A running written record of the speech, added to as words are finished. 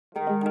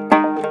On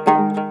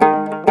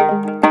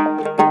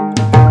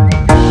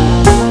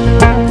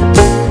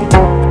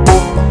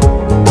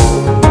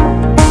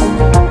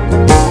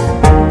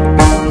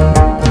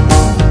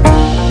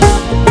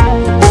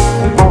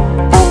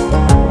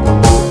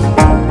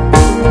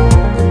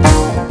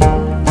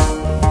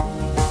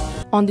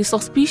this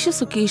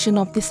auspicious occasion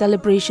of the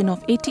celebration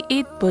of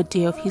 88th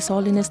birthday of His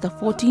Holiness the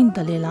 14th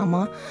Dalai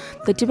Lama,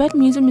 the Tibet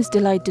Museum is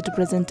delighted to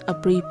present a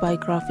brief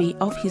biography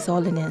of His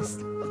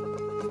Holiness.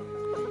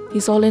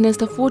 His Holiness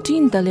the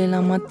 14th Dalai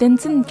Lama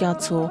Tenzin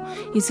Gyatso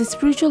is the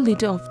spiritual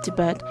leader of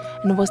Tibet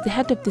and was the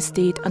head of the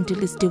state until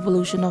his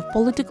devolution of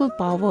political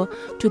power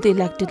to the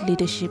elected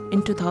leadership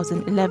in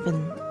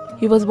 2011.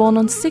 He was born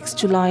on 6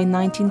 July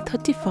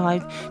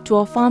 1935 to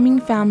a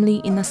farming family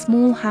in a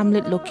small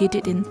hamlet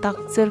located in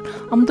Taksir,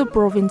 Amdo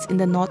province in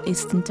the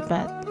northeastern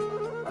Tibet.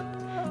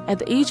 At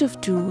the age of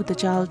 2, the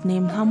child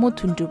named Hamo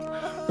Thundup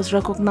was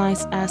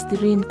recognized as the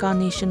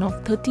reincarnation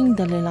of 13th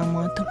Dalai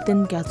Lama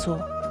Thupten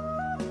Gyatso.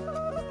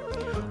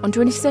 On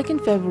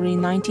 22nd February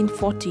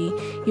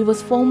 1940, he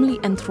was formally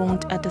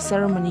enthroned at a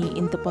ceremony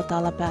in the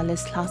Potala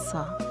Palace,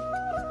 Lhasa.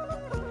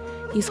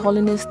 His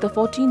Holiness the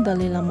 14th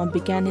Dalai Lama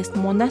began his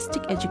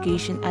monastic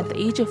education at the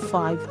age of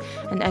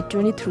 5 and at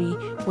 23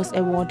 was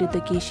awarded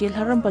the Geshe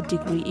Lharampa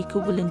degree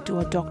equivalent to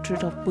a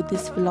doctorate of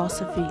Buddhist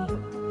philosophy.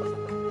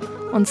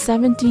 On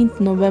 17th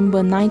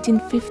November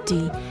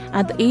 1950,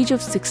 at the age of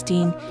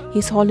 16,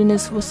 His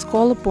Holiness was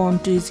called upon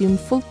to assume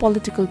full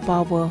political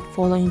power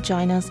following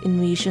China's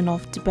invasion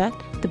of Tibet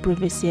the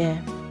previous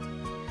year.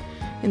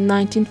 In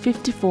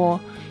 1954,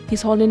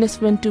 His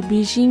Holiness went to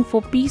Beijing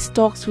for peace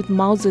talks with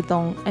Mao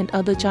Zedong and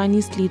other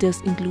Chinese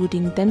leaders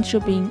including Deng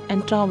Xiaoping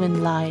and Zhou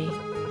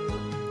Enlai.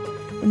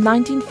 In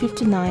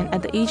 1959,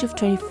 at the age of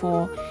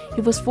 24,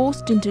 he was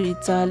forced into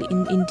exile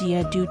in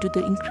India due to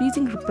the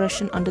increasing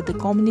repression under the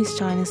Communist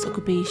Chinese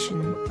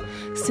occupation.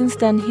 Since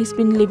then, he's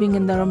been living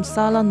in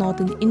Dharamsala,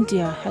 northern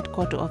India,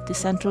 headquarters of the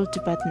Central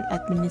Tibetan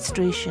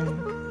Administration.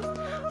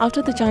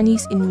 After the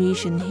Chinese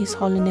invasion, His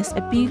Holiness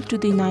appealed to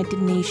the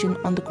United Nations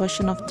on the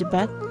question of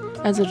Tibet.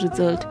 As a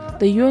result,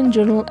 the UN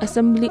General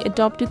Assembly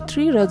adopted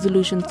 3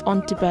 resolutions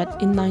on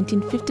Tibet in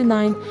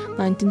 1959,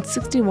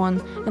 1961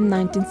 and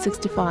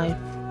 1965.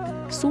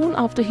 Soon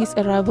after his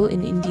arrival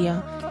in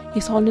India,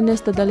 His Holiness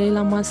the Dalai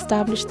Lama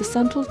established the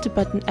Central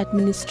Tibetan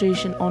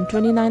Administration on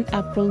 29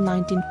 April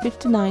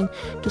 1959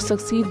 to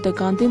succeed the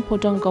Gandhi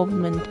Podang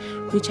government,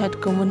 which had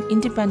governed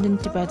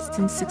independent Tibet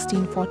since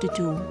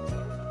 1642.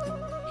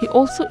 He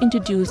also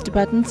introduced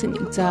Tibetans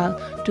in exile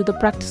to the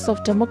practice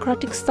of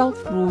democratic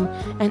self-rule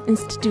and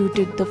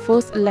instituted the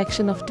first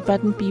election of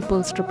Tibetan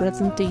people's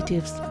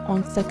representatives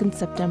on 2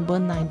 September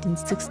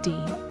 1960.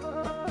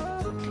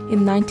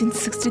 In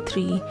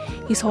 1963,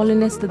 His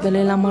Holiness the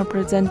Dalai Lama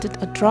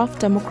presented a draft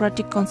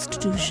democratic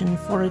constitution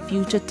for a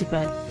future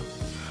Tibet,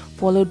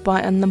 followed by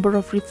a number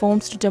of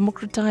reforms to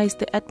democratize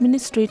the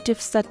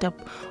administrative setup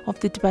of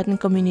the Tibetan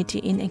community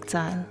in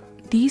exile.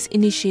 These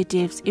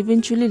initiatives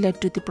eventually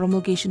led to the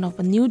promulgation of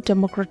a new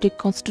democratic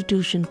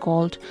constitution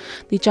called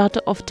the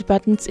Charter of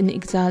Tibetans in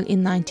Exile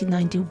in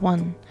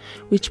 1991,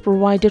 which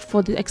provided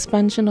for the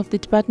expansion of the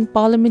Tibetan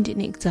Parliament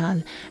in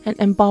exile and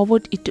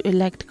empowered it to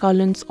elect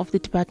colleagues of the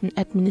Tibetan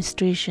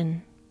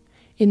administration.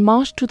 In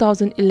March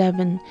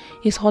 2011,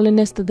 His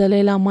Holiness the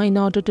Dalai Lama, in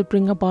order to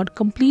bring about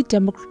complete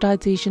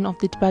democratization of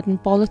the Tibetan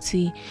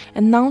policy,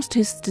 announced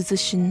his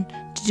decision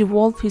to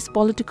devolve his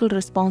political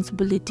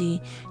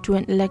responsibility to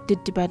an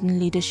elected Tibetan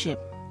leadership.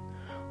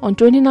 On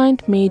 29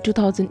 May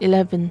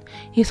 2011,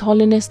 His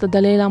Holiness the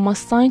Dalai Lama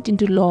signed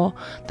into law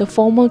the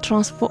formal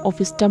transfer of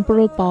his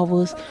temporal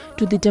powers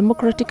to the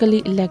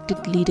democratically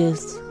elected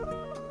leaders.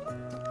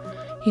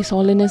 His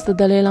Holiness the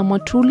Dalai Lama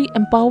truly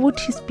empowered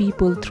his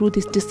people through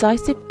this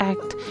decisive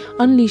act,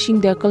 unleashing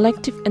their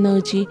collective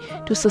energy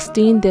to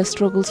sustain their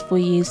struggles for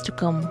years to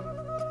come.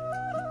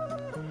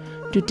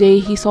 Today,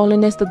 His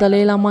Holiness the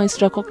Dalai Lama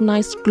is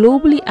recognized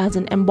globally as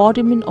an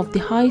embodiment of the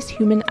highest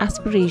human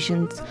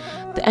aspirations,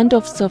 the end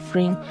of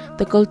suffering,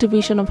 the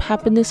cultivation of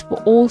happiness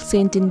for all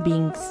sentient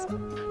beings.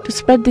 To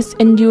spread this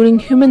enduring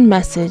human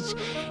message,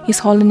 His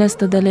Holiness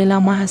the Dalai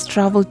Lama has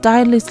traveled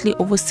tirelessly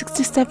over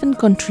 67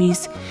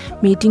 countries,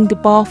 meeting the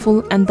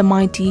powerful and the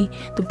mighty,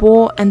 the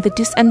poor and the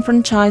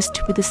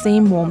disenfranchised with the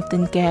same warmth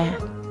and care.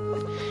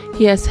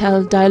 He has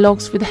held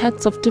dialogues with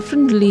heads of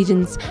different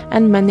religions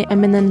and many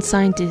eminent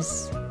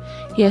scientists.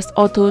 He has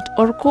authored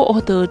or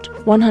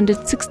co-authored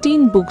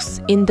 116 books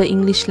in the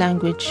English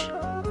language.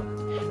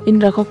 In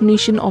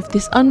recognition of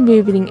these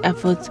unwavering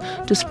efforts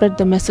to spread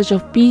the message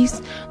of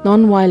peace,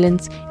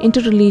 non-violence,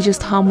 interreligious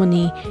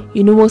harmony,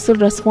 universal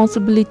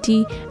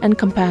responsibility and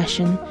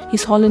compassion,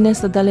 His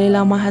Holiness the Dalai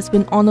Lama has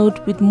been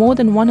honored with more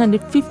than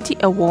 150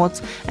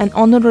 awards and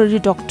honorary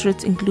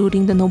doctorates,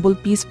 including the Nobel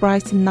Peace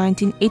Prize in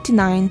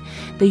 1989,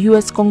 the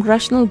US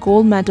Congressional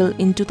Gold Medal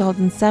in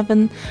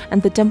 2007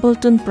 and the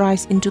Templeton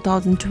Prize in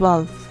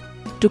 2012.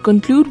 To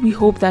conclude, we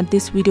hope that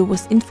this video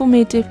was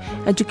informative,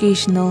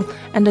 educational,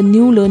 and a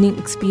new learning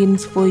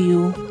experience for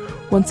you.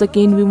 Once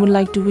again, we would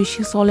like to wish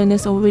His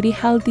Holiness a very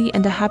healthy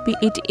and a happy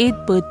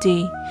 88th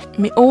birthday.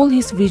 May all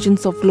his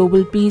visions of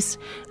global peace,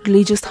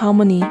 religious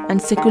harmony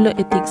and secular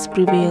ethics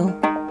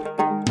prevail.